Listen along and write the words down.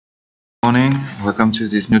Morning, welcome to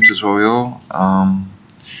this new tutorial.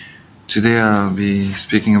 Today I'll be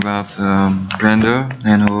speaking about Blender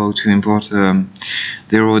and how to import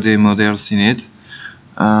the Rode models in it.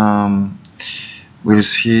 We'll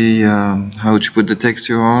see how to put the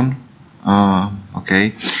texture on.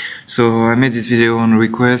 Okay, so I made this video on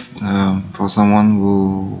request for someone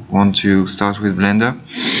who wants to start with Blender.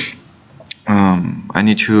 I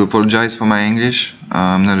need to apologize for my English.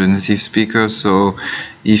 I'm not a native speaker, so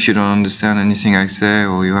if you don't understand anything I say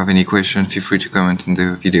or you have any question, feel free to comment in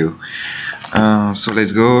the video. So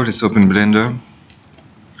let's go, let's open Blender.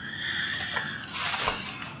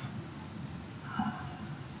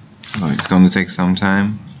 Oh, it's going to take some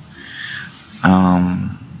time.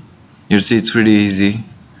 You'll see it's really easy.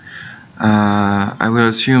 I will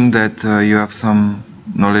assume that you have some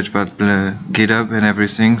knowledge about GitHub and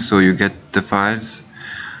everything, so you get the files,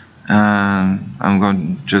 and I'm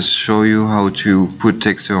going to just show you how to put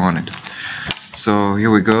texture on it. So here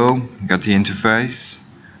we go, got the interface.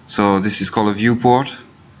 So this is called a viewport.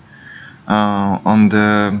 On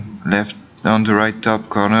the right top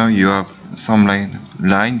corner you have some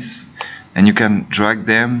lines, and you can drag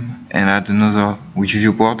them and add another which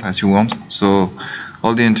viewport as you want. So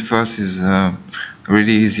all the interface is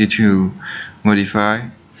really easy to modify.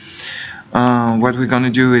 What we're gonna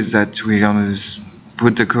do is that we're gonna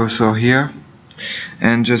put the cursor here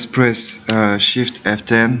and just press Shift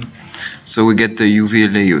F10, so we get the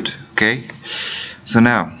UV layout. Okay, so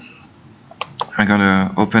now I'm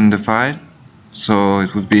gonna open the file. So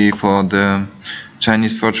it would be for the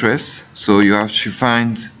Chinese fortress, so you have to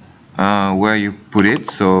find where you put it.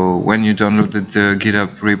 So when you downloaded the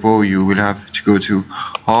GitHub repo, you will have to go to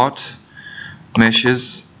Art,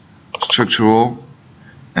 Meshes, Structural,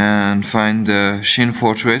 and find the Shin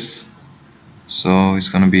Fortress. So it's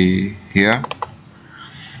gonna be here.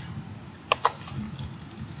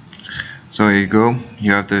 So here you go,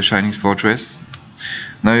 you have the Chinese fortress.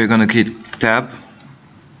 Now you're gonna click Tab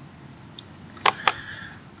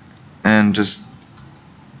and just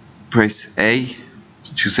press A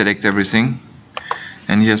to select everything,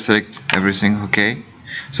 and here select everything. Okay,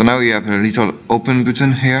 so now you have a little open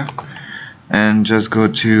button here, and just go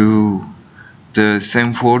to the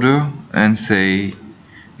same folder and say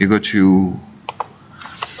you go to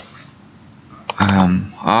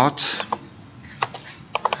Art,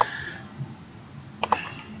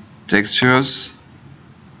 Textures,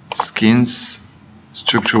 Skins,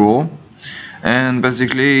 Structural, and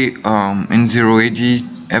basically in 080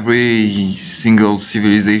 every single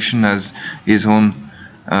civilization has its own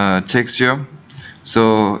texture.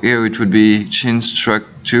 So here it would be Chin Struct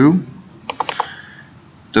 2.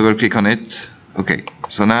 Double click on it. Okay,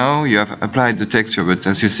 so now you have applied the texture, but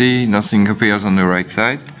as you see, nothing appears on the right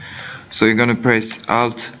side. So you're gonna press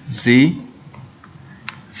Alt Z,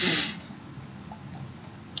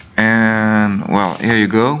 and well, here you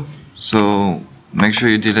go. So make sure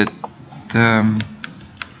you delete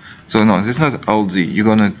so no, this is not Alt Z. You're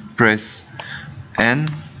gonna press N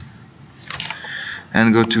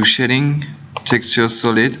and go to Shading, Texture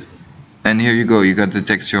Solid, and here you go, you got the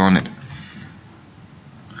texture on it.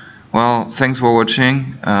 Well, thanks for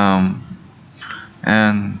watching,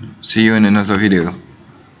 and see you in another video.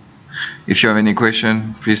 If you have any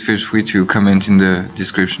question, please feel free to comment in the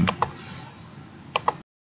description.